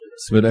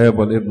بسم الله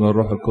والابن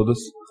والروح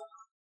القدس.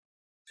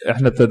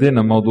 احنا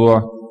ابتدينا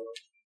موضوع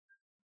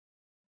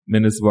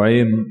من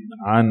اسبوعين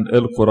عن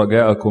القوا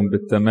رجاءكم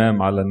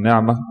بالتمام على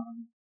النعمه،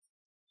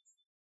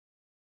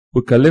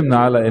 واتكلمنا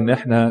على ان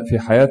احنا في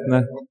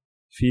حياتنا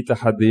في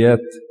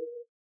تحديات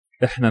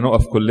احنا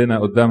نقف كلنا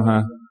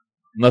قدامها،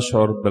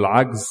 نشعر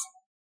بالعجز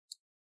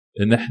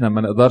ان احنا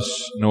ما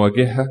نقدرش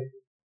نواجهها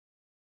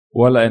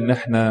ولا ان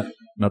احنا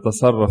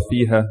نتصرف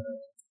فيها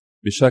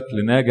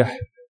بشكل ناجح.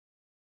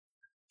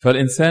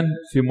 فالإنسان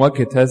في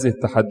مواجهة هذه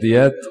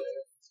التحديات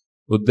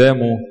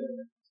قدامه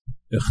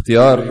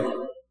اختيار،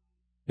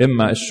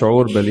 إما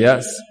الشعور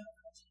باليأس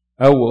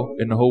أو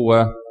إن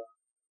هو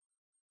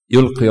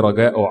يلقي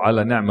رجاءه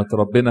على نعمة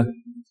ربنا.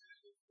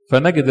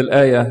 فنجد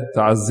الآية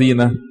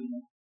تعزينا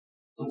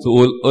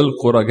تقول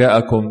القوا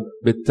رجاءكم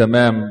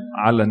بالتمام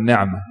على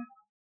النعمة.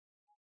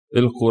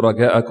 القوا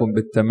رجاءكم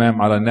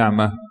بالتمام على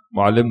النعمة،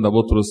 معلمنا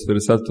بطرس في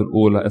رسالته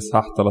الأولى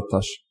إصحاح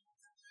 13.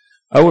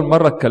 أول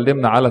مرة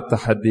اتكلمنا على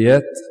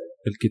التحديات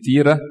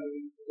الكتيرة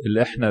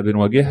اللي احنا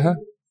بنواجهها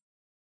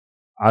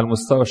على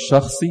المستوى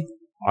الشخصي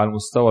وعلى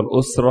المستوى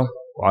الأسرة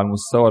وعلى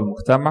المستوى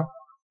المجتمع.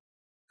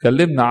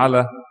 اتكلمنا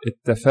على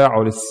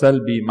التفاعل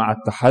السلبي مع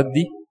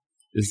التحدي،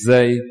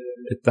 ازاي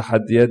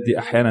التحديات دي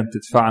احيانا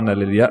تدفعنا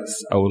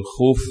لليأس او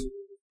الخوف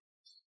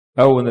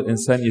او ان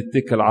الانسان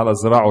يتكل على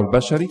ذراعه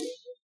البشري.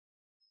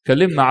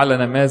 اتكلمنا على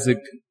نماذج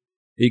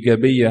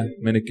ايجابية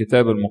من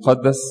الكتاب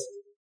المقدس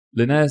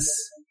لناس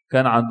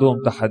كان عندهم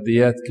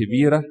تحديات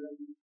كبيرة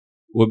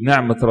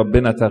وبنعمة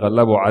ربنا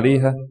تغلبوا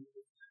عليها.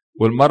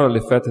 والمرة اللي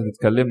فاتت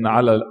اتكلمنا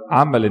على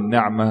عمل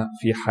النعمة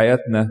في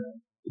حياتنا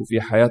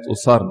وفي حياة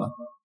أسرنا.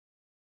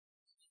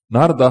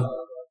 النهاردة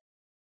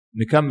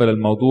نكمل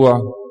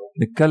الموضوع،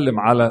 نتكلم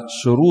على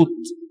شروط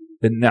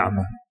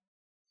النعمة.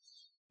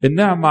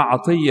 النعمة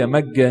عطية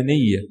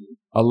مجانية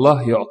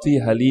الله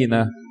يعطيها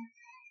لينا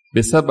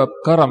بسبب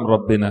كرم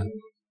ربنا،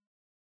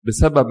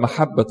 بسبب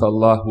محبة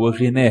الله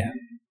وغناه.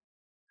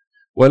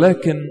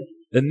 ولكن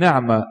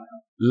النعمة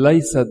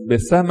ليست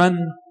بثمن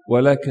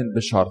ولكن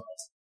بشرط.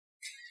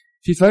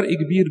 في فرق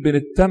كبير بين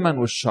الثمن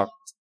والشرط.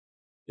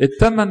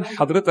 الثمن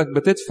حضرتك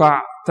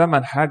بتدفع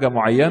ثمن حاجة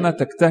معينة،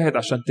 تجتهد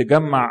عشان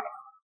تجمع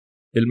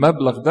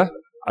المبلغ ده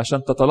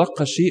عشان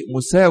تتلقى شيء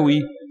مساوي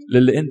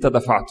للي انت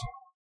دفعته.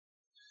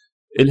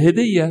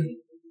 الهدية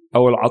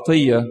او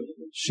العطية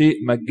شيء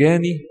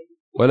مجاني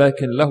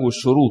ولكن له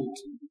شروط.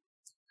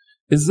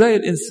 ازاي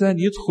الانسان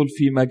يدخل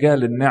في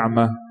مجال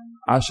النعمة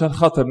عشان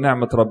خاطر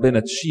نعمة ربنا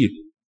تشيل؟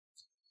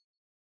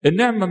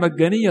 النعمة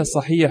مجانية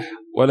صحيح،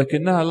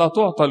 ولكنها لا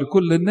تعطى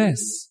لكل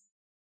الناس،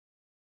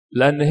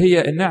 لأن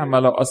هي النعمة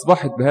لو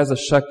أصبحت بهذا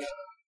الشكل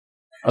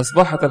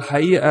أصبحت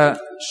الحقيقة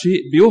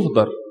شيء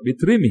بيهدر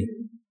بيترمي،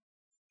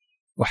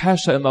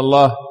 وحاشا إن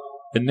الله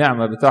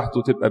النعمة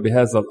بتاعته تبقى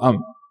بهذا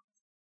الأمر.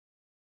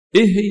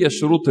 إيه هي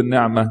شروط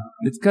النعمة؟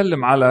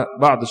 نتكلم على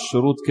بعض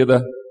الشروط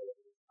كده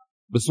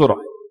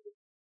بسرعة.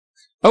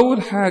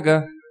 أول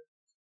حاجة،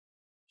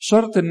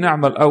 شرط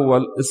النعمة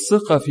الأول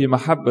الثقة في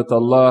محبة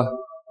الله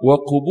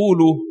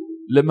وقبوله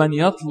لمن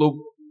يطلب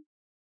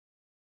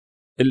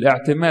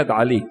الاعتماد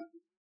عليه.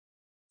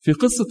 في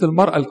قصة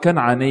المرأة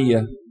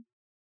الكنعانية،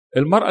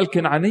 المرأة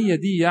الكنعانية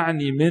دي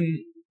يعني من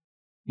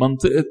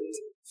منطقة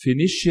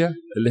فينيشيا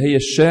اللي هي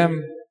الشام،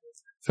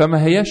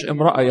 فما هياش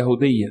امرأة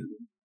يهودية.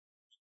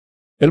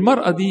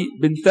 المرأة دي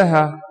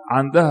بنتها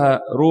عندها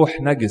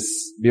روح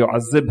نجس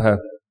بيعذبها.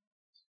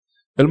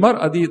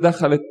 المرأة دي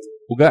دخلت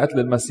وجاءت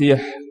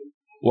للمسيح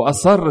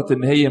وأصرت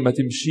إن هي ما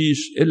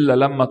تمشيش إلا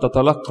لما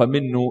تتلقى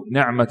منه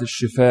نعمة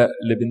الشفاء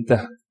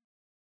لبنتها.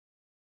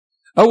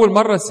 أول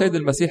مرة السيد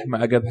المسيح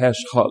ما أجابهاش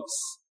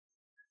خالص،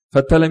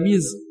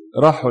 فالتلاميذ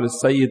راحوا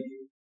للسيد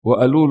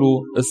وقالوا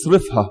له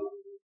اصرفها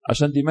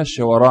عشان دي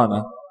ماشية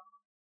ورانا.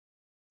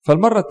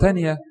 فالمرة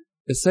الثانية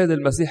السيد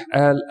المسيح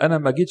قال أنا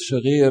ما جيتش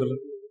غير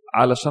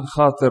علشان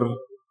خاطر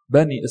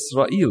بني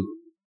إسرائيل،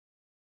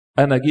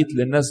 أنا جيت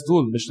للناس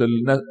دول مش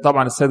للناس.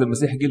 طبعا السيد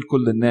المسيح جه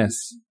لكل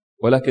الناس،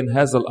 ولكن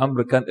هذا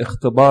الأمر كان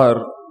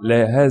اختبار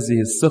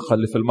لهذه الثقة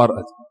اللي في المرأة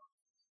دي.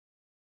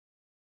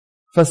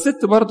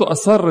 فالست برضو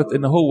أصرت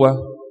إن هو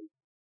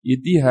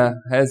يديها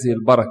هذه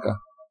البركة،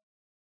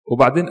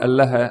 وبعدين قال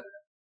لها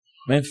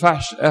ما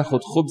ينفعش آخد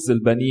خبز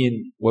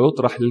البنين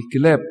ويطرح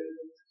للكلاب.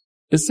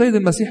 السيد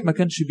المسيح ما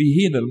كانش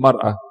بيهين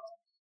المرأة،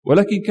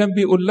 ولكن كان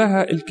بيقول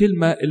لها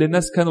الكلمة اللي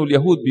الناس كانوا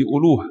اليهود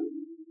بيقولوها،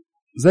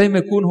 زي ما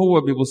يكون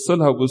هو بيبص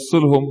لها وبيبص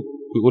لهم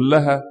ويقول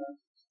لها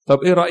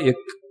طب إيه رأيك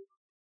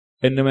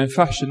إن ما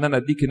ينفعش إن أنا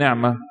أديك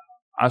نعمة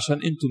عشان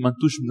أنتوا ما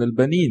انتوش من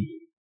البنين؟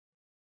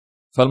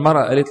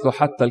 فالمرأة قالت له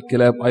حتى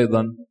الكلاب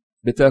أيضا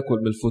بتاكل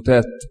من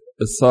الفتات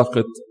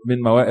الساقط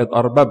من موائد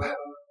أربابها.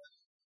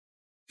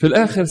 في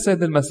الآخر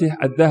سيد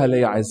المسيح أداها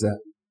لي عزاء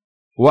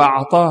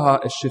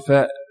وأعطاها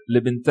الشفاء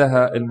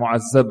لبنتها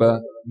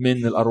المعذبة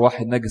من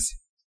الأرواح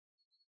النجسة.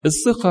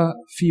 الثقة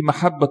في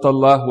محبة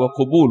الله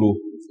وقبوله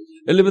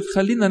اللي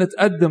بتخلينا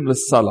نتقدم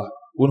للصلاة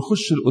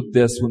ونخش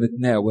القداس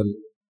ونتناول،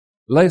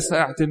 ليس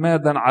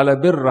اعتمادا على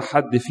بر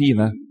حد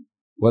فينا،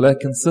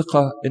 ولكن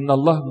ثقة إن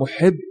الله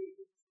محب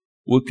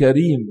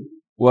وكريم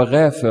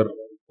وغافر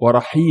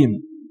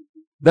ورحيم.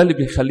 ده اللي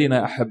بيخلينا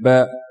يا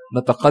أحباء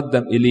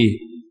نتقدم إليه.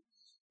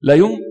 لا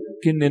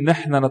يمكن إن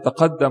احنا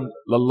نتقدم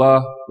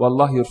لله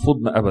والله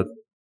يرفضنا أبدا.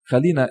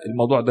 خلينا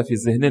الموضوع ده في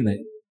ذهننا.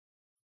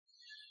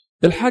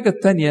 الحاجة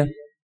الثانية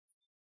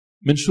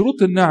من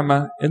شروط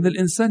النعمة إن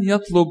الإنسان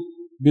يطلب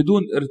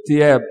بدون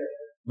ارتياب،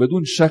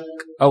 بدون شك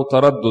أو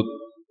تردد.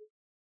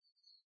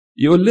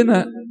 يقول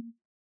لنا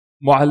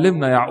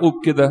معلمنا يعقوب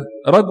كده: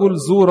 رجل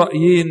ذو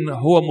رأيين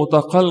هو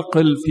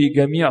متقلقل في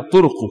جميع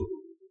طرقه.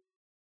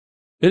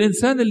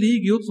 الإنسان اللي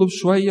يجي يطلب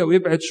شوية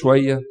ويبعد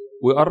شوية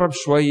ويقرب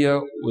شوية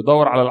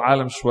ويدور على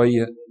العالم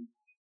شوية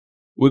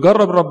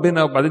ويجرب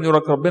ربنا، وبعدين يقول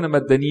لك ربنا ما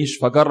ادانيش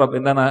فجرب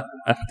إن أنا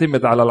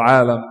أعتمد على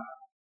العالم.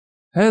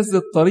 هذه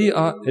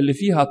الطريقة اللي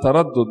فيها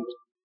تردد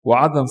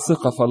وعدم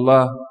ثقة في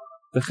الله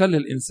تخلي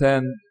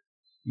الإنسان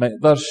ما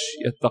يقدرش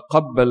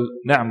يتقبل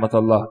نعمة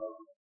الله.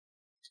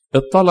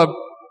 الطلب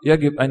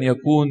يجب أن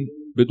يكون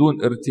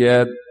بدون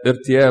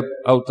ارتياب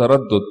أو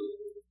تردد،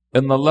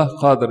 إن الله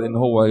قادر إن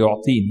هو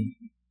يعطيني،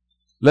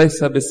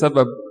 ليس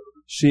بسبب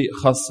شيء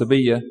خاص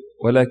بي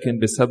ولكن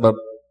بسبب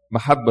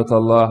محبة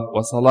الله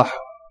وصلاحه.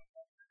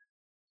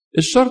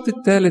 الشرط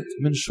الثالث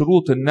من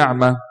شروط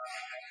النعمة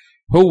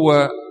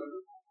هو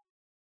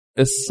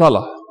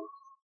الصلاة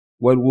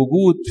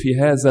والوجود في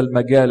هذا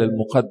المجال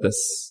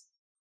المقدس.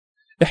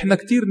 احنا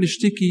كتير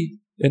نشتكي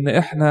ان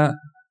احنا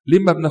ليه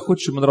ما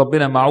بناخدش من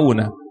ربنا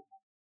معونة،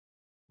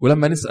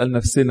 ولما نسأل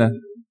نفسنا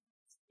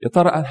يا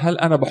ترى هل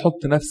انا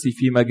بحط نفسي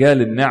في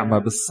مجال النعمة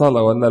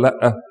بالصلاة ولا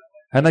لا،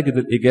 هنجد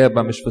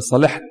الإجابة مش في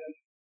صالحنا.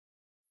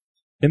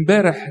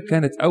 امبارح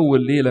كانت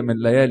أول ليلة من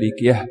ليالي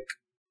كيهك.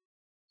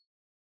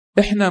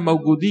 احنا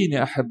موجودين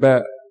يا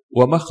أحباء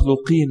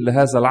ومخلوقين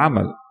لهذا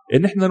العمل،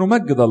 ان احنا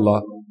نمجد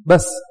الله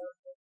بس.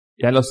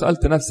 يعني لو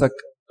سألت نفسك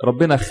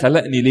ربنا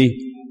خلقني ليه،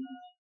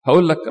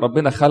 هقول لك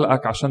ربنا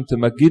خلقك عشان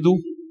تمجده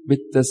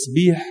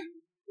بالتسبيح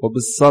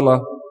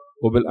وبالصلاة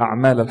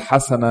وبالأعمال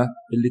الحسنة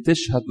اللي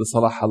تشهد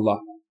لصلاح الله.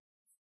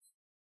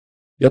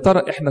 يا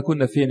ترى احنا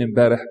كنا فين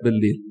امبارح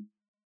بالليل؟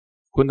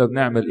 كنا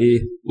بنعمل ايه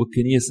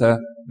والكنيسة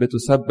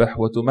بتسبح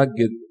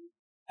وتمجد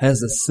هذا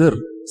السر،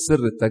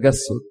 سر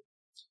التجسد.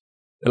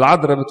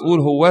 العذراء بتقول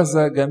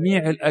هوذا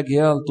جميع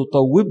الأجيال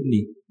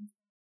تطوبني.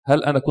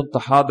 هل أنا كنت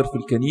حاضر في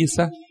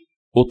الكنيسة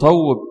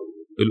أطوب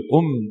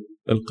الأم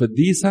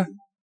القديسة،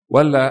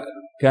 ولا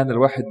كان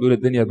الواحد بيقول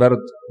الدنيا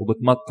برد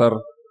وبتمطر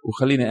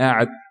وخليني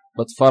قاعد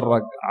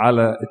بتفرج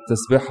على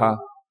التسبيحة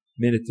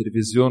من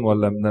التلفزيون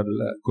ولا من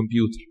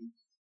الكمبيوتر؟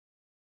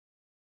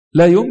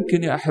 لا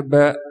يمكن يا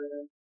أحباء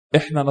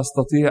إحنا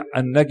نستطيع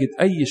أن نجد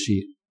أي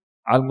شيء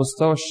على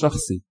المستوى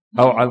الشخصي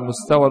أو على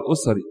المستوى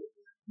الأسري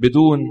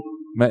بدون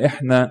ما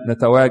إحنا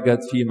نتواجد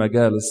في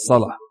مجال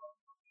الصلاة.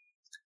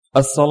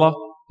 الصلاة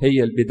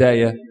هي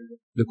البداية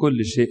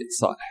لكل شيء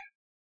صالح.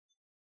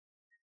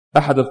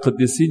 أحد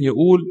القديسين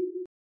يقول: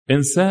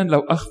 إنسان لو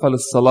أغفل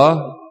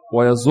الصلاة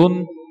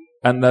ويظن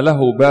أن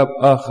له باب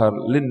آخر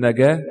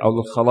للنجاة أو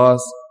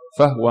للخلاص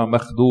فهو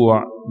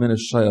مخدوع من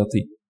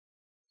الشياطين.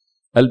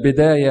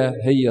 البداية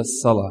هي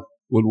الصلاة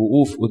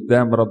والوقوف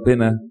قدام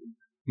ربنا،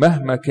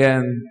 مهما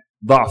كان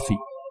ضعفي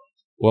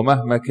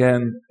ومهما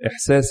كان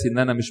إحساسي أن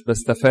أنا مش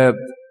بستفاد،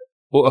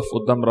 أقف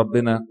قدام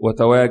ربنا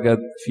وتواجد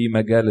في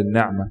مجال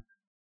النعمة.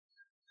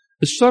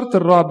 الشرط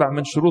الرابع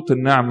من شروط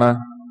النعمة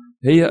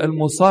هي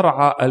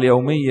المصارعة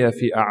اليومية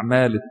في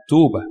أعمال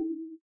التوبة.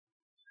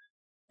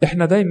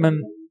 إحنا دايما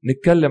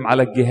نتكلم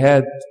على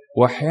الجهاد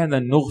وأحيانا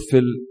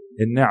نغفل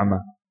النعمة،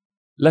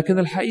 لكن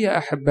الحقيقة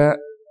أحباء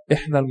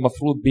إحنا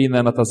المفروض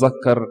بينا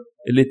نتذكر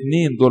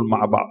الاثنين دول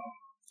مع بعض.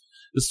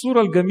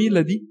 الصورة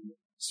الجميلة دي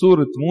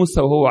صورة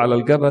موسى وهو على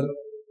الجبل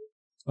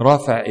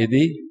رافع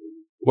إيديه،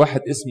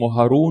 واحد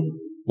اسمه هارون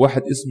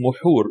واحد اسمه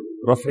حور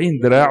رافعين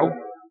دراعه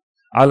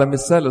على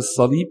مثال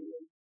الصليب.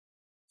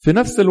 في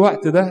نفس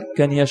الوقت ده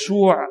كان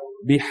يشوع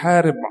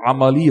بيحارب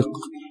عماليق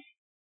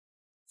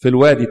في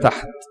الوادي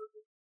تحت،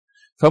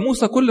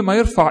 فموسى كل ما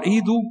يرفع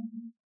ايده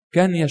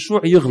كان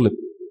يشوع يغلب.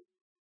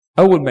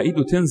 اول ما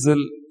ايده تنزل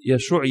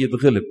يشوع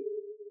يتغلب،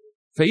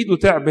 فايده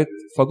تعبت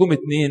فجم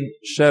اتنين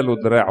شالوا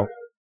دراعه.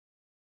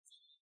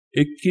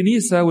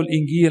 الكنيسة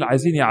والإنجيل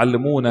عايزين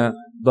يعلمونا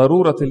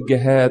ضرورة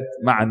الجهاد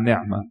مع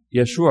النعمة.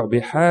 يشوع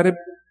بيحارب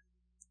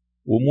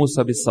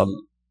وموسى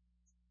بيصلي.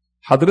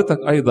 حضرتك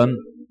أيضا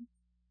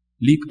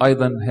ليك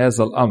أيضا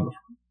هذا الأمر،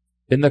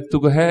 إنك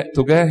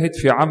تجاهد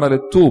في عمل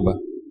التوبة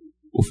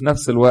وفي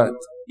نفس الوقت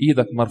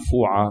إيدك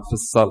مرفوعة في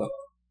الصلاة.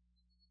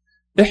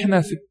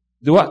 إحنا في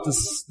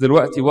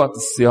دلوقتي وقت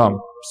الصيام،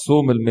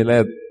 صوم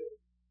الميلاد،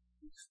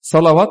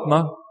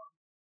 صلواتنا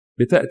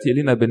بتأتي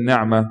لنا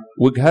بالنعمة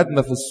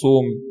وجهادنا في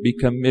الصوم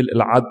بيكمل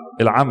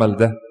العمل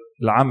ده،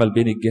 العمل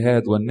بين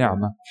الجهاد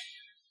والنعمة.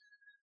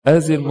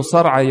 هذه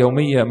المصارعة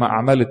يومية مع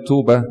أعمال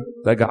التوبة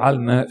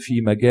تجعلنا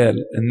في مجال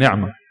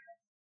النعمة.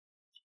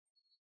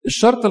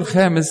 الشرط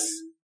الخامس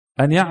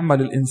أن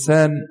يعمل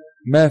الإنسان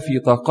ما في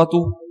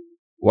طاقته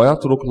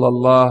ويترك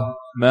لله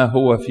ما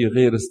هو في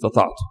غير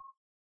استطاعته.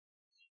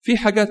 في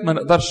حاجات ما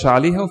نقدرش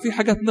عليها وفي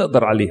حاجات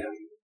نقدر عليها.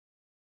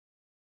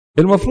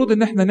 المفروض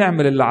ان احنا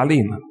نعمل اللي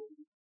علينا،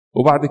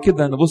 وبعد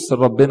كده نبص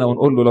لربنا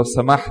ونقول له لو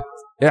سمحت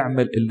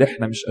اعمل اللي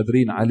احنا مش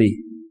قادرين عليه.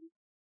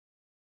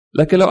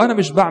 لكن لو أنا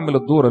مش بعمل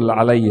الدور اللي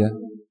عليا،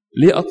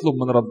 ليه أطلب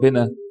من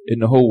ربنا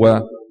إن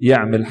هو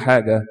يعمل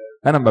حاجة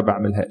أنا ما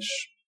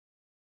بعملهاش؟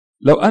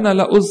 لو أنا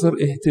لا أظهر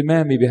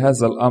اهتمامي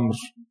بهذا الأمر،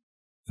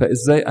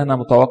 فإزاي أنا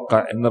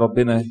متوقع إن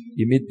ربنا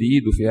يمد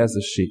إيده في هذا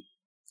الشيء؟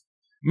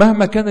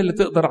 مهما كان اللي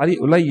تقدر عليه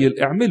قليل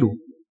اعمله،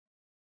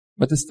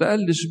 ما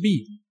تستقلش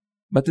بيه،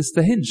 ما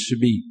تستهنش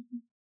بيه.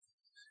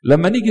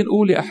 لما نيجي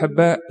نقول يا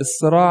أحباء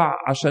الصراع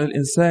عشان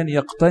الإنسان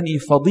يقتني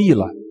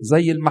فضيلة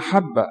زي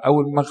المحبة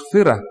أو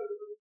المغفرة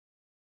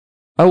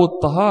أو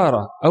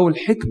الطهارة أو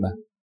الحكمة،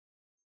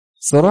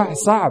 صراع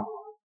صعب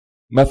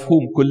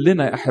مفهوم،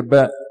 كلنا يا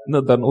أحباء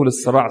نقدر نقول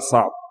الصراع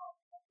صعب.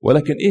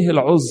 ولكن إيه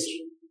العذر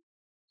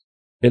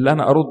اللي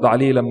أنا أرد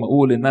عليه لما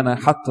أقول إن أنا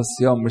حتى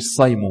الصيام مش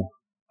صايمه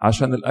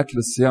عشان الأكل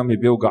الصيامي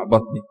بيوجع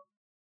بطني؟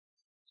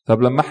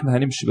 طب لما احنا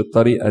هنمشي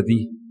بالطريقة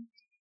دي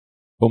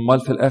أمال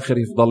في الآخر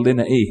يفضل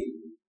لنا إيه؟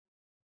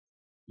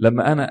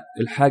 لما أنا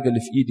الحاجة اللي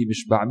في إيدي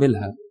مش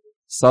بعملها،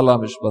 صلاة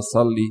مش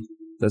بصلي،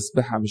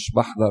 تسبحة مش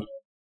بحضر،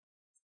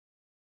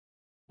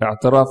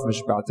 اعتراف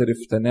مش بعترف،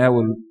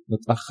 تناول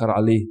متأخر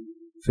عليه،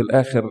 في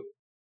الآخر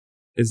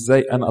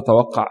إزاي أنا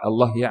أتوقع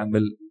الله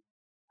يعمل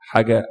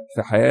حاجة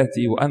في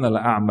حياتي وأنا لا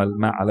أعمل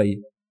ما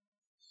علي؟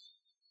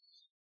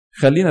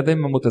 خلينا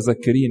دايما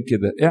متذكرين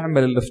كده،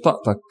 اعمل اللي في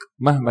طاقتك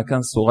مهما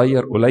كان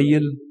صغير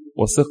قليل،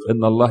 وثق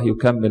إن الله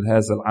يكمل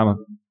هذا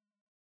العمل.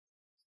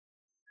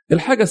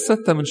 الحاجة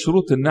السادسة من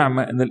شروط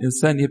النعمة إن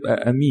الإنسان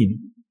يبقى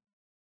أمين،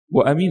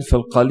 وأمين في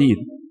القليل.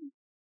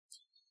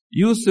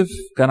 يوسف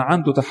كان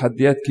عنده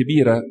تحديات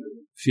كبيرة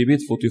في بيت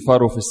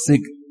فوطيفار وفي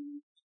السجن.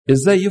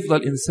 إزاي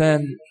يفضل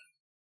إنسان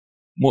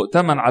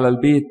مؤتمن على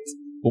البيت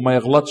وما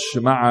يغلطش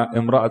مع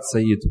امرأة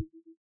سيده؟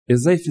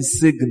 إزاي في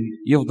السجن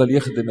يفضل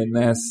يخدم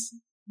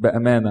الناس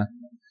بأمانة؟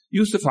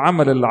 يوسف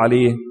عمل اللي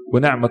عليه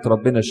ونعمة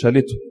ربنا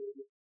شالته،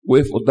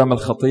 وقف قدام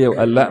الخطية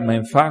وقال لا ما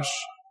ينفعش،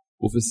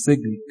 وفي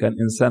السجن كان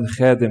إنسان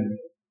خادم،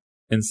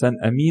 إنسان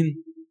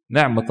أمين،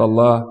 نعمة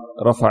الله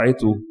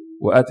رفعته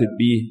وأتت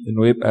بيه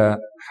إنه يبقى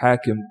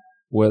حاكم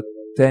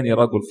وتاني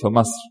رجل في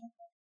مصر.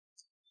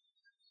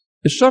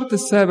 الشرط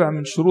السابع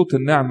من شروط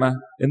النعمة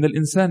إن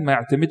الإنسان ما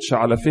يعتمدش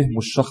على فهمه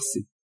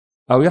الشخصي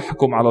أو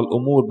يحكم على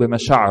الأمور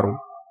بمشاعره،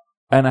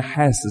 أنا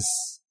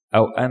حاسس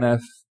أو أنا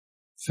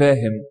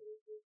فاهم.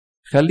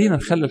 خلينا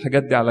نخلي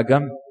الحاجات دي على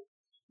جنب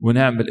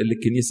ونعمل اللي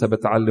الكنيسة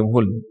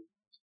بتعلمه لنا.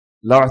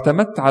 لو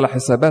اعتمدت على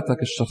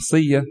حساباتك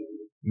الشخصية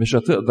مش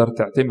هتقدر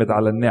تعتمد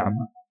على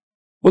النعمة.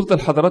 قلت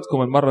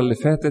لحضراتكم المرة اللي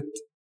فاتت،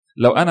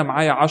 لو أنا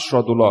معايا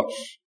 $10،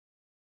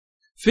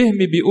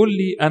 فهمي بيقول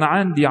لي أنا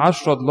عندي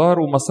 $10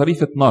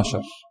 ومصاريف 12،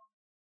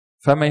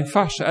 فما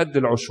ينفعش أدي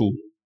العشور.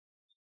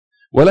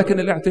 ولكن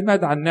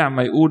الاعتماد على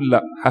النعمة يقول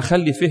لا،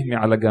 هخلي فهمي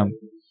على جنب،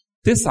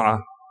 $9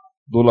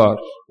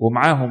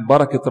 ومعاهم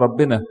بركة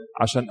ربنا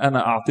عشان أنا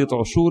أعطيت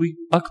عشوري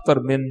أكتر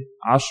من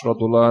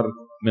 $10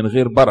 من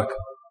غير بركة.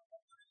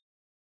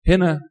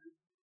 هنا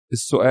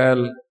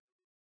السؤال،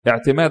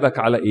 اعتمادك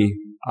على إيه؟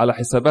 على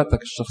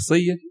حساباتك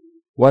الشخصية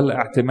ولا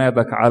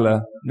اعتمادك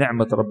على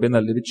نعمة ربنا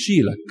اللي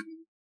بتشيلك؟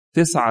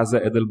 9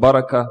 زائد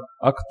البركة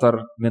أكتر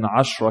من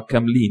 10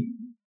 كاملين.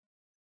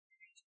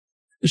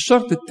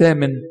 الشرط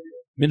الثامن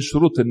من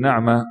شروط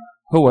النعمة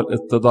هو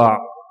الاتضاع،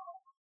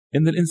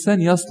 إن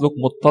الإنسان يسلك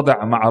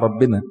متضع مع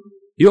ربنا،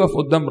 يقف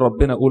قدام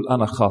ربنا يقول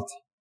أنا خاطي.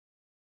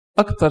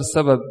 أكتر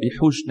سبب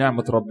يحوش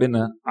نعمة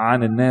ربنا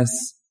عن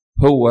الناس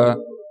هو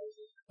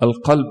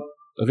القلب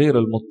غير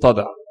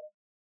المتضع،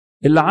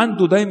 اللي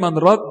عنده دايما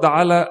رد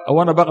على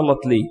أو أنا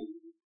بغلط ليه،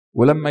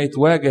 ولما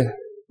يتواجه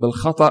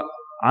بالخطأ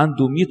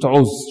عنده 100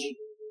 عذر،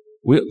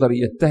 ويقدر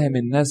يتهم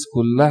الناس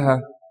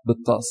كلها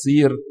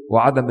بالتقصير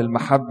وعدم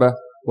المحبة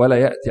ولا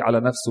يأتي على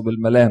نفسه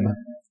بالملامة.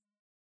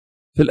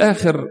 في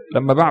الآخر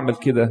لما بعمل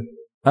كده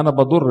أنا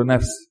بضر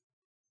نفسي.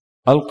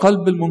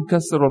 القلب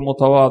المنكسر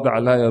والمتواضع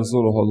لا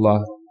يرزقه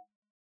الله.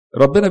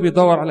 ربنا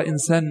بيدور على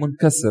إنسان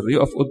منكسر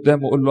يقف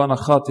قدامه ويقول له أنا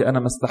خاطئ، أنا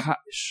ما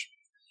استحقش.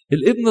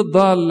 الابن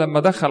الضال لما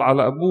دخل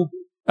على أبوه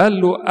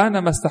قال له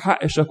أنا ما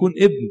استحقش أكون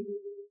ابن،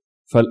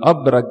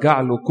 فالأب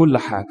رجع له كل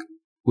حاجة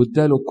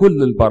واداله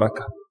كل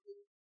البركة.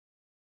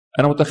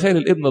 أنا متخيل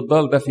الابن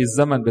الضال ده في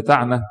الزمن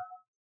بتاعنا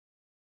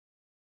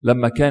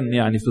لما كان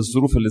يعني في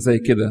الظروف اللي زي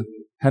كده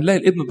هنلاقي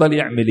الابن الضال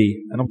يعمل إيه؟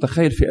 أنا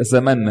متخيل في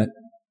زماننا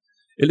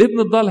الابن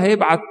الضال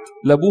هيبعت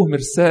لأبوه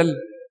مرسال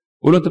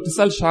يقول له أنت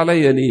بتسألش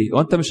عليا ليه؟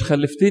 وأنت مش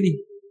خلفتني؟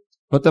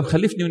 وأنت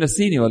مخلفني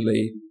ونسيني ولا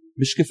إيه؟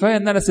 مش كفاية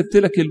أن أنا سبت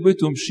لك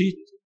البيت ومشيت؟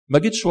 ما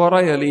جيتش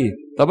ورايا ليه؟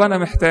 طب أنا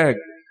محتاج،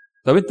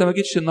 طب أنت ما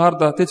جيتش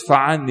النهاردة تدفع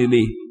عني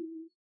ليه؟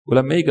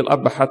 ولما يجي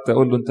الأب حتى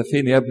يقول له أنت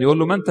فين يا ابني؟ يقول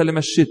له ما أنت اللي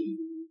مشيتني،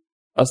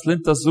 أصل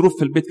أنت الظروف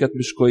في البيت كانت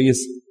مش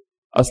كويسة،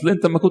 أصل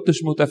أنت ما كنتش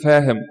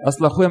متفاهم،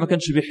 أصل أخويا ما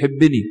كانش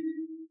بيحبني.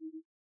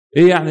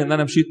 إيه يعني أن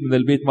أنا مشيت من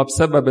البيت؟ ما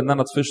بسبب أن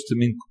أنا طفشت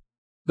منكم.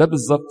 ده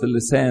بالظبط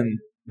اللسان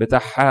بتاع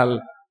حال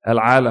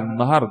العالم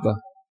النهاردة،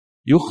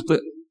 يخطئ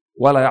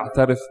ولا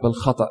يعترف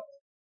بالخطأ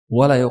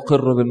ولا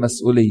يقر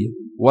بالمسؤولية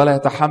ولا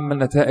يتحمل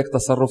نتائج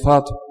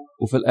تصرفاته،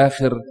 وفي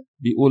الآخر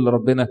بيقول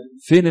لربنا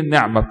فين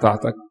النعمة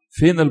بتاعتك؟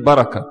 فين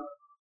البركة؟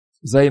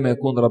 زي ما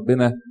يكون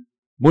ربنا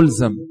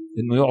ملزم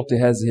إنه يعطي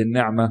هذه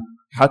النعمة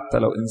حتى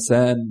لو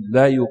إنسان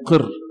لا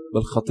يقر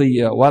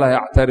بالخطية ولا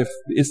يعترف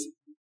باسم.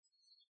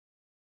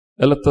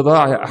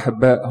 الاتضاع يا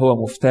أحباء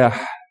هو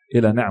مفتاح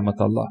إلى نعمة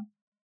الله.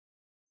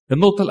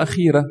 النقطة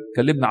الأخيرة،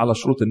 اتكلمنا على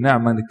شروط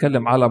النعمة،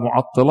 نتكلم على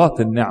معطلات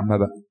النعمة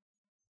بقى.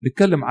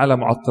 نتكلم على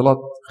معطلات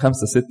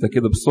 5-6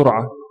 كده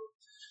بسرعة.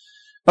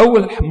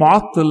 أول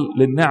معطل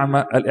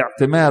للنعمة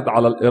الاعتماد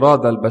على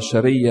الإرادة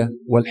البشرية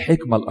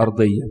والحكمة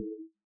الأرضية.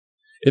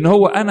 إن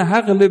هو أنا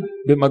هغلب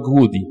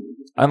بمجهودي،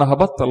 أنا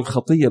هبطل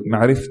الخطية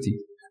بمعرفتي،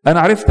 أنا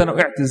عرفت أنا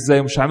وقعت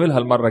إزاي مش هعملها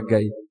المرة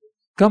الجاية.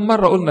 كم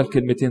مرة قلنا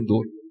الكلمتين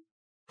دول؟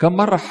 كم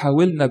مرة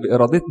حاولنا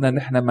بإرادتنا إن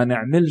احنا ما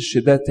نعملش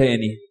ده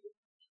تاني،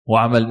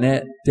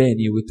 وعملناه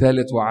تاني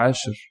وثالث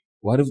وعاشر،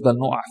 وهنفضل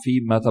نقع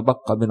فيه ما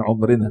تبقى من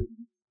عمرنا.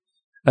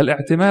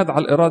 الاعتماد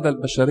على الإرادة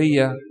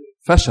البشرية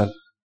فشل،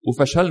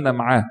 وفشلنا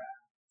معاه.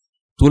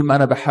 طول ما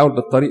أنا بحاول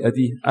بالطريقة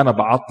دي أنا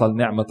بعطل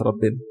نعمة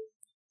ربنا.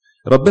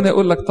 ربنا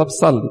يقول لك طب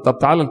صلي، طب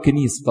تعالى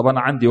الكنيسة، طب أنا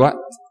عندي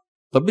وقت،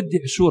 طب بدي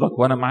عشورك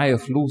وأنا معايا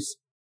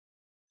فلوس.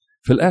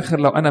 في الآخر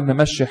لو أنا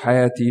ممشي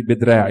حياتي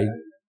بدراعي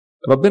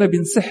ربنا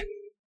بينسحب،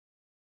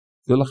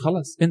 يقول لك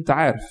خلاص أنت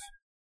عارف.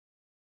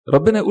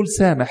 ربنا يقول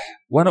سامح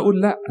وأنا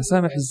أقول لا،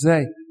 أسامح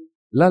إزاي؟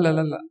 لا لا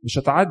لا لا، مش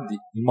هتعدي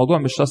الموضوع،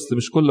 مش أصل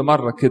مش كل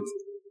مرة كده.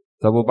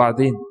 طب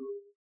وبعدين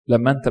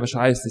لما أنت مش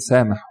عايز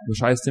تسامح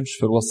ومش عايز تمشي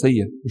في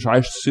الوصية، مش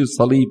عايز تشيل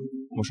صليب،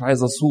 ومش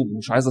عايز أصوم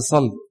ومش عايز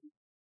أصلي،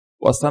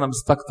 وأصلا أنا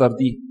مستكتر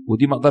دي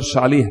ودي ما أقدرش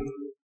عليها،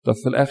 طب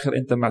في الآخر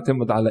أنت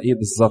معتمد على إيه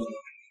بالظبط؟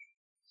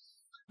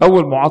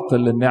 أول معطل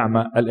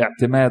للنعمة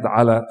الاعتماد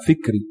على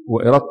فكري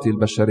وإرادتي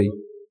البشرية.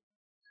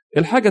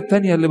 الحاجة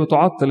الثانية اللي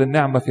بتعطل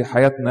النعمة في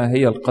حياتنا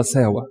هي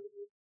القساوة.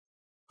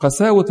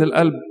 قساوة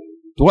القلب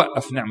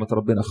توقف نعمة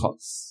ربنا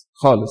خالص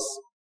خالص.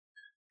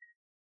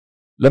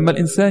 لما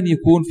الإنسان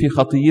يكون في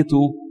خطيته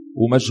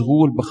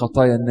ومشغول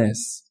بخطايا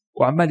الناس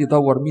وعمال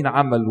يدور مين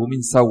عمل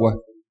ومين سوى،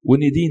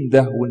 وندين ده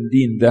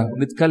وندين ده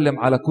ونتكلم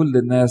على كل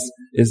الناس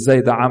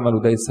إزاي ده عمل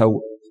وده يسوى،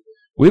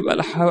 ويبقى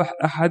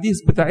الأحاديث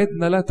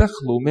بتاعتنا لا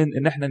تخلو من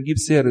إن احنا نجيب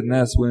سير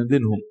الناس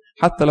وندينهم،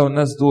 حتى لو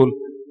الناس دول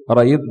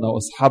قرايبنا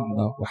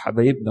وأصحابنا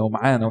وحبايبنا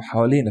ومعانا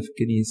وحوالينا في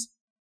الكنيسة.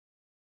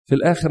 في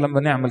الآخر لما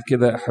نعمل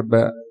كده يا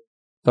أحباء،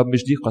 طب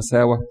مش دي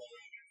قساوة؟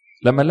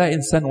 لما نلاقي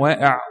إنسان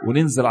واقع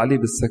وننزل عليه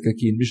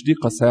بالسكاكين، مش دي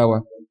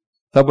قساوة؟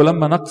 طب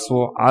ولما نقسو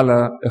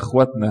على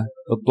إخواتنا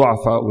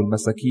الضعفاء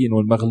والمساكين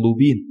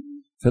والمغلوبين،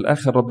 في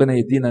الآخر ربنا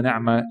يدينا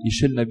نعمة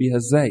يشيلنا بيها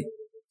إزاي؟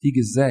 تيجي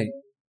إزاي؟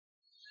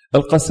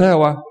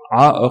 القساوة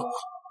عائق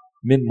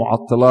من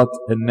معطلات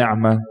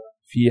النعمة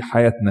في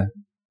حياتنا.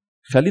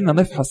 خلينا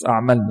نفحص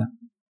أعمالنا.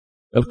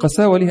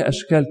 القساوة لها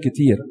أشكال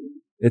كتير.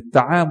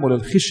 التعامل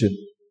الخشن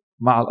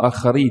مع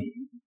الآخرين،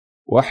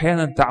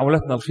 وأحيانا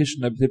تعاملاتنا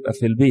الخشنة بتبقى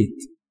في البيت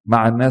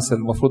مع الناس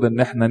المفروض أن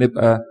احنا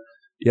نبقى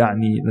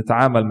يعني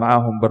نتعامل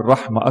معاهم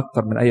بالرحمة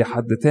أكتر من أي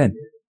حد تاني.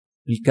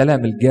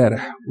 الكلام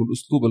الجارح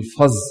والأسلوب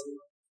الفظ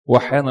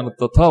وأحيانا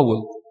التطاول،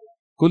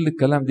 كل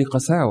الكلام دي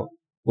قساوة،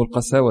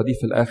 والقساوة دي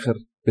في الآخر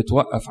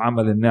بتوقف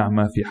عمل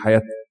النعمة في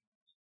حياتنا.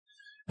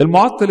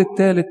 المعطل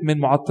الثالث من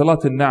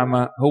معطلات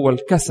النعمة هو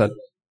الكسل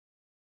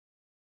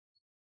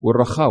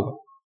والرخاوة.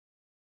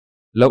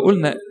 لو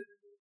قلنا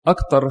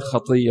أكتر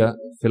خطية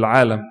في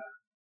العالم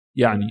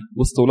يعني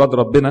وسط أولاد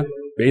ربنا،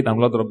 بعيد عن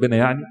أولاد ربنا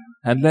يعني،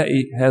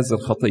 هنلاقي هذه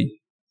الخطية،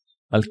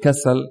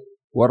 الكسل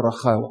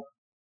والرخاوة،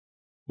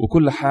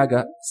 وكل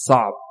حاجة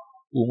صعب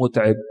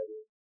ومتعب.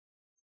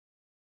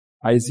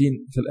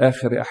 عايزين في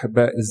الآخر يا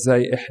أحباء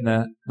إزاي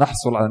إحنا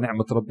نحصل على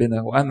نعمة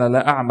ربنا وأنا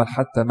لا أعمل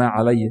حتى ما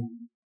علي.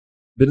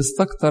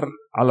 بنستكتر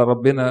على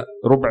ربنا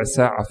ربع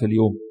ساعة في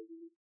اليوم،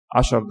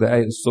 10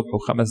 دقائق الصبح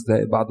و5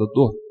 دقائق بعد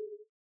الظهر.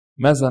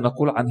 ماذا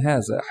نقول عن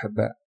هذا يا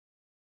أحباء؟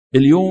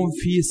 اليوم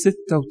فيه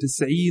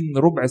 96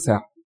 ربع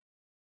ساعة،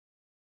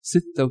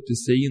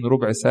 96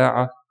 ربع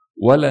ساعة،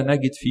 ولا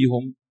نجد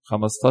فيهم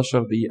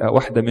 15 دقيقة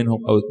واحدة منهم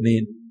أو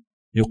 2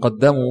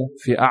 يقدموا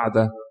في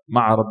قعدة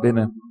مع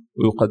ربنا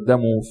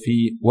ويقدموا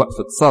في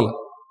وقفة صلاة.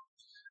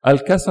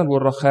 الكسل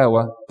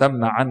والرخاوة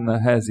تمنع عنا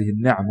هذه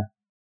النعمة.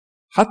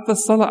 حتى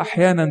الصلاة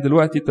أحيانا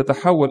دلوقتي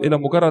تتحول إلى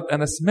مجرد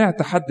أنا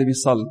سمعت حد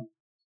بيصلي.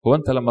 هو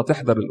أنت لما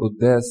تحضر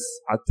القداس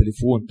على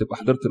التليفون تبقى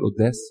حضرت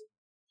القداس؟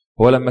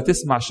 هو لما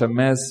تسمع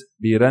شماس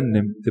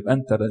بيرنم تبقى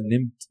أنت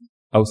رنمت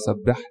أو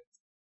سبحت؟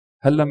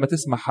 هل لما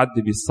تسمع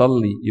حد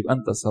بيصلي يبقى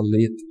أنت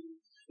صليت؟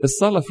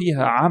 الصلاة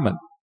فيها عمل،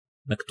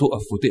 انك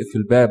تقف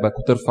وتقفل بابك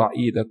وترفع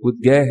ايدك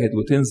وتجاهد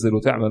وتنزل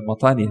وتعمل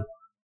مطانية.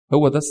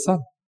 هو ده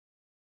الصلاة.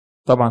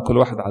 طبعا كل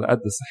واحد على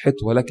قد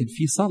صحته، ولكن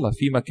في صلاة،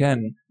 في مكان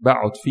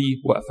بقعد فيه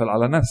واقفل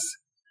على نفسي.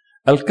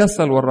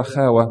 الكسل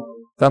والرخاوة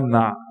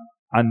تمنع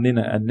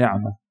عننا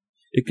النعمة.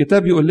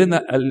 الكتاب يقول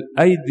لنا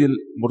الأيدي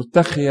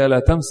المرتخية لا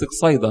تمسك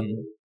صيدا.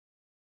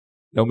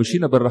 لو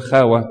مشينا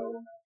بالرخاوة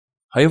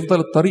هيفضل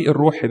الطريق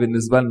الروحي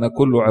بالنسبة لنا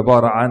كله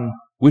عبارة عن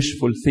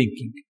wishful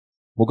thinking،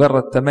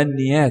 مجرد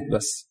تمنيات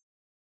بس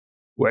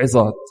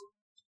وعظات.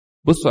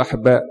 بصوا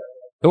أحباء،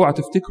 اوعى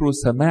تفتكروا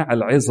سماع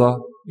العظة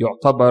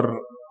يعتبر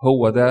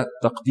هو ده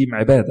تقديم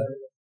عبادة.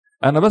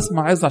 أنا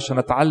بسمع عظة عشان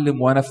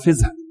أتعلم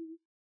وأنفذها.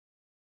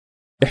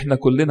 إحنا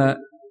كلنا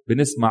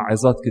بنسمع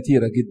عظات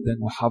كتيرة جدا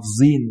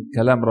وحافظين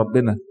كلام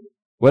ربنا،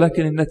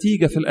 ولكن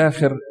النتيجة في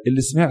الآخر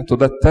اللي سمعته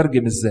ده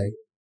تترجم إزاي؟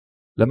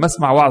 لما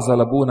أسمع وعظة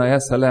لأبونا، يا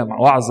سلام،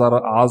 وعظة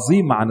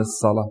عظيمة عن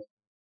الصلاة،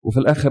 وفي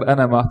الآخر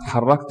أنا ما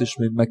اتحركتش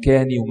من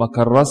مكاني وما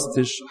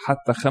كرستش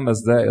حتى 5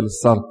 دقائق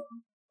للصلاة،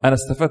 أنا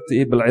استفدت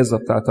إيه بالعظة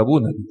بتاعت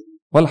أبونا دي؟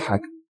 ولا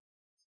حاجة.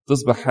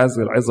 تصبح هذه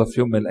العظة في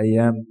يوم من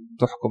الأيام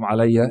تحكم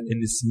عليا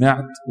إني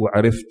سمعت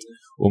وعرفت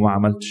وما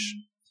عملتش.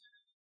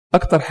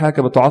 أكتر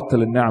حاجة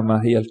بتعطل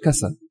النعمة هي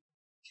الكسل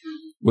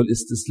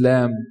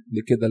والاستسلام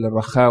لكده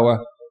للرخاوة،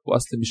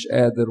 وأصل مش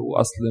قادر،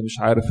 وأصل مش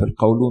عارف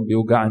القولون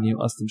بيوجعني،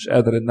 وأصل مش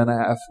قادر إن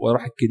أنا أقف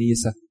وأروح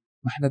الكنيسة.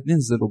 ما احنا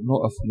بننزل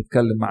وبنقف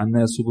ونتكلم مع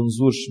الناس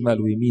وبنزور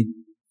شمال ويمين.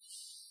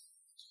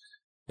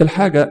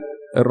 الحاجة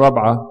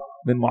الرابعة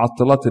من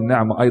معطلات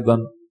النعمة أيضا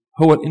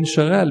هو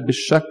الانشغال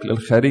بالشكل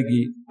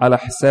الخارجي على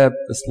حساب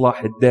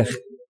إصلاح الداخل.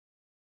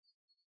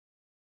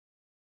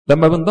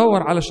 لما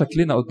بندور على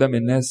شكلنا قدام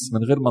الناس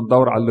من غير ما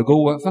ندور على اللي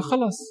جوه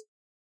فخلاص،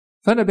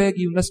 فأنا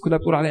باجي والناس كلها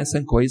بتقول عليه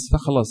إنسان كويس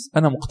فخلاص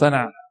أنا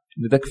مقتنع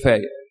إن ده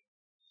كفاية.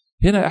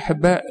 هنا يا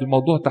أحباء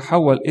الموضوع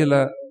تحول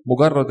إلى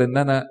مجرد إن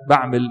أنا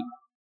بعمل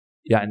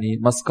يعني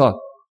ماسكات،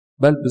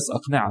 بلبس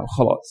أقنعة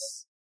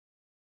وخلاص.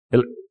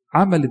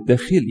 العمل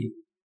الداخلي،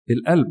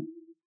 القلب،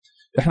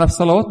 إحنا في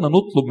صلواتنا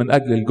نطلب من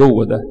أجل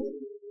الجوه ده،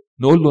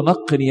 نقول له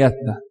نقي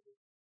نياتنا،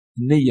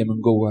 النية من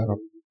جوه يا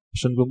رب،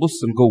 عشان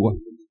بنبص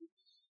لجوه.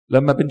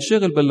 لما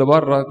بنشغل باللي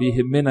بره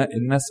بيهمنا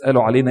الناس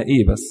قالوا علينا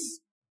إيه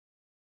بس،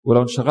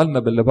 ولو انشغلنا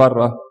باللي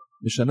بره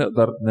مش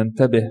هنقدر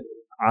ننتبه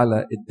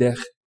على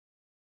الداخل.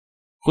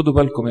 خدوا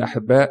بالكم يا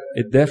أحباء،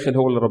 الداخل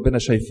هو اللي ربنا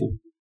شايفه،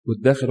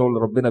 والداخل هو اللي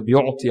ربنا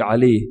بيعطي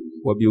عليه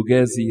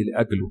وبيجازي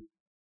لأجله.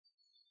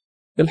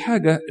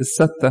 الحاجة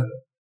الستة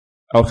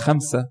أو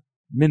الخمسة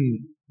من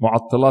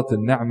معطلات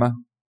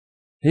النعمة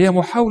هي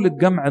محاولة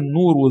جمع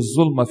النور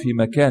والظلمة في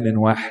مكان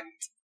واحد.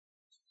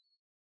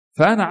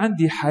 فأنا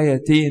عندي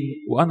حياتين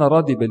وأنا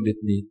راضي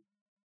بالاتنين.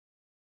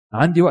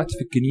 عندي وقت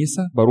في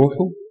الكنيسة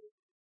بروحه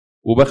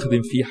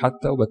وبخدم فيه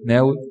حتى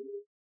وبتناول،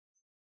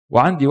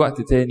 وعندي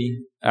وقت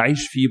تاني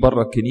أعيش فيه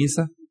برا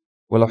الكنيسة،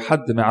 ولو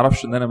حد ما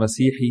يعرفش أن أنا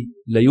مسيحي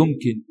لا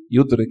يمكن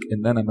يدرك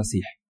أن أنا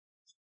مسيحي.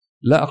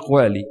 لا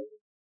أقوالي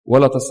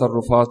ولا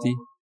تصرفاتي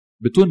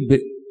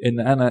بتنبئ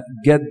أن أنا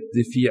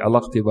جد في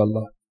علاقتي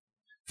بالله.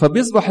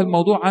 فبيصبح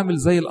الموضوع عامل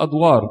زي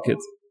الأدوار كده.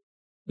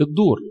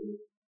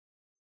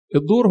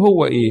 الدور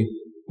هو إيه؟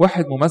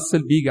 واحد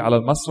ممثل بيجي على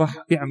المسرح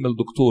يعمل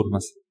دكتور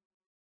مثلا،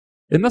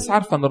 الناس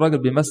عارفة أن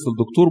الراجل بيمثل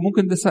دكتور،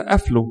 ممكن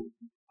تسقف له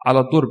على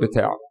الدور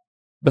بتاعه،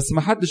 بس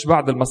ما حدش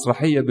بعد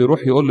المسرحية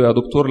بيروح يقول له يا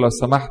دكتور لو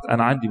سمحت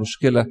أنا عندي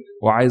مشكلة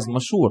وعايز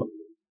مشورة،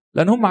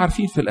 لأن هم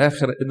عارفين في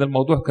الآخر أن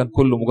الموضوع كان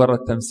كله مجرد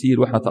تمثيل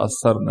وإحنا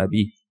تأثرنا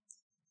بيه.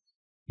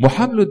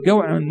 محاولة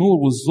جمع النور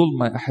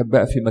والظلمة يا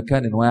أحباء في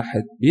مكان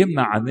واحد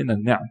بيمنع عننا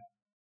النعمة.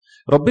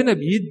 ربنا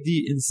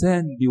بيدي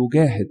إنسان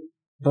بيجاهد،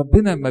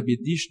 ربنا ما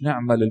بيديش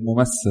نعمة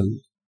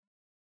للممثل.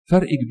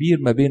 فرق كبير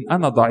ما بين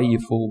أنا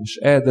ضعيف ومش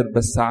قادر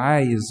بس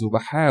عايز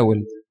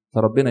وبحاول،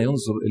 فربنا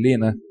ينظر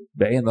إلينا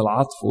بعين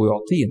العطف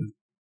ويعطينا.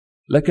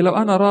 لكن لو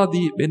أنا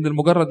راضي بأن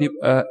المجرد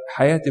يبقى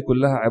حياتي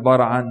كلها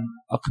عبارة عن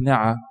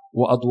أقنعة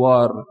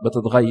وأدوار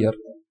بتتغير،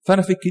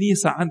 فأنا في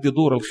الكنيسة عندي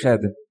دور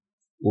الخادم،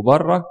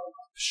 وبره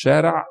في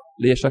الشارع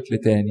ليه شكل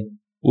تاني،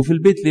 وفي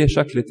البيت ليه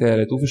شكل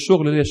تالت، وفي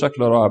الشغل ليه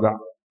شكل رابع،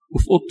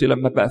 وفي أوضتي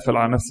لما بقفل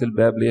على نفس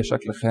الباب ليه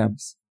شكل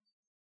خامس.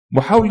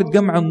 محاولة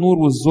جمع النور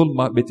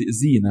والظلمة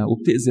بتأذينا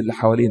وبتأذي اللي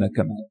حوالينا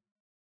كمان.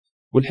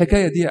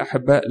 والحكاية دي يا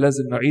أحباء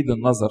لازم نعيد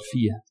النظر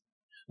فيها.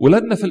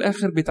 ولادنا في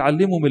الآخر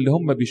بيتعلموا من اللي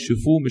هم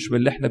بيشوفوه مش من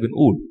اللي احنا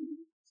بنقول.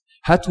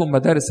 هاتهم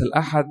مدارس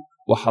الأحد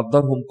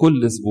وحضرهم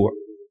كل أسبوع،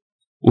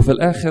 وفي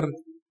الآخر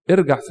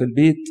ارجع في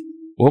البيت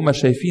وهم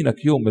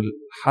شايفينك يوم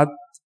الحد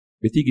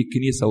بتيجي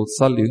الكنيسة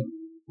وتصلي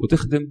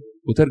وتخدم،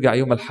 وترجع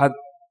يوم الحد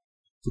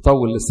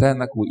تطول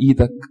لسانك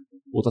وإيدك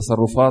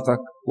وتصرفاتك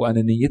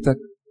وأنانيتك.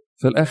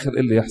 في الآخر إيه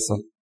اللي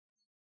يحصل؟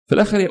 في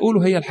الآخر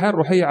يقولوا هي الحياة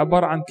الروحية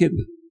عبارة عن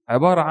كده،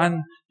 عبارة عن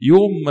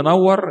يوم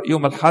منور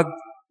يوم الحد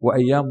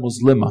وأيام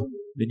مظلمة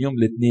من يوم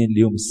الاثنين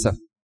ليوم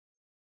السبت.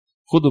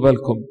 خدوا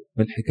بالكم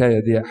من الحكاية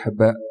دي يا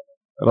أحباء،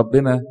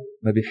 ربنا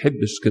ما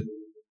بيحبش كده.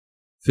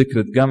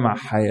 فكرة جمع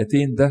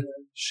حياتين ده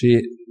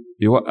شيء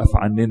بيوقف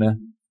عننا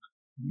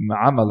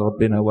مع عمل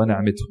ربنا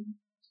ونعمته.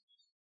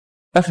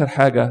 آخر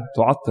حاجة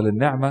تعطل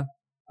النعمة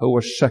هو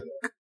الشك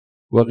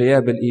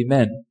وغياب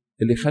الإيمان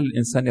اللي يخلي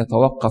الإنسان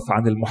يتوقف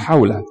عن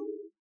المحاولة.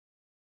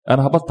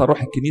 أنا هبطل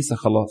أروح الكنيسة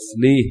خلاص،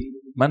 ليه؟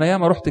 ما أنا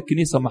ياما رحت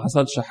الكنيسة ما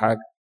حصلش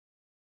حاجة.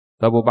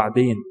 طب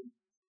وبعدين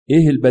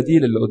إيه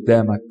البديل اللي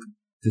قدامك؟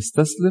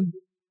 تستسلم؟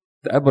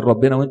 تقابل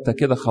ربنا وإنت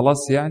كده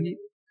خلاص يعني؟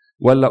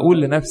 ولا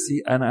أقول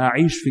لنفسي أنا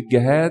أعيش في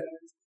الجهاد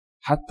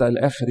حتى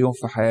الآخر يوم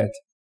في حياتي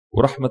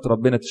ورحمة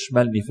ربنا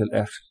تشملني في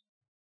الآخر؟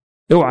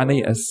 اوعى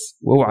نيأس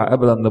واوعى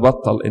أبدا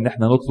نبطل إن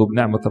احنا نطلب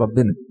نعمة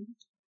ربنا.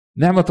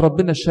 نعمة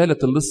ربنا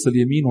شالت اللص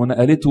اليمين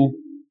ونقلته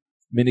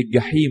من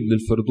الجحيم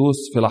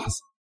للفردوس في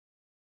لحظة.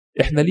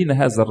 احنا لينا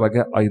هذا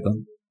الرجاء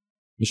أيضا،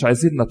 مش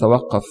عايزين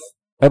نتوقف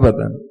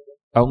أبدا،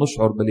 أو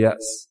نشعر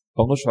باليأس،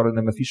 أو نشعر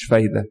أن مفيش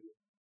فايدة.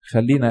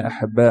 خلينا يا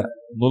أحباء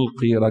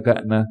نلقي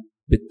رجائنا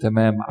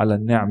بالتمام على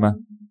النعمة.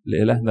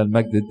 لإلهنا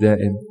المجد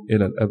الدائم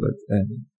إلى الأبد، آمين.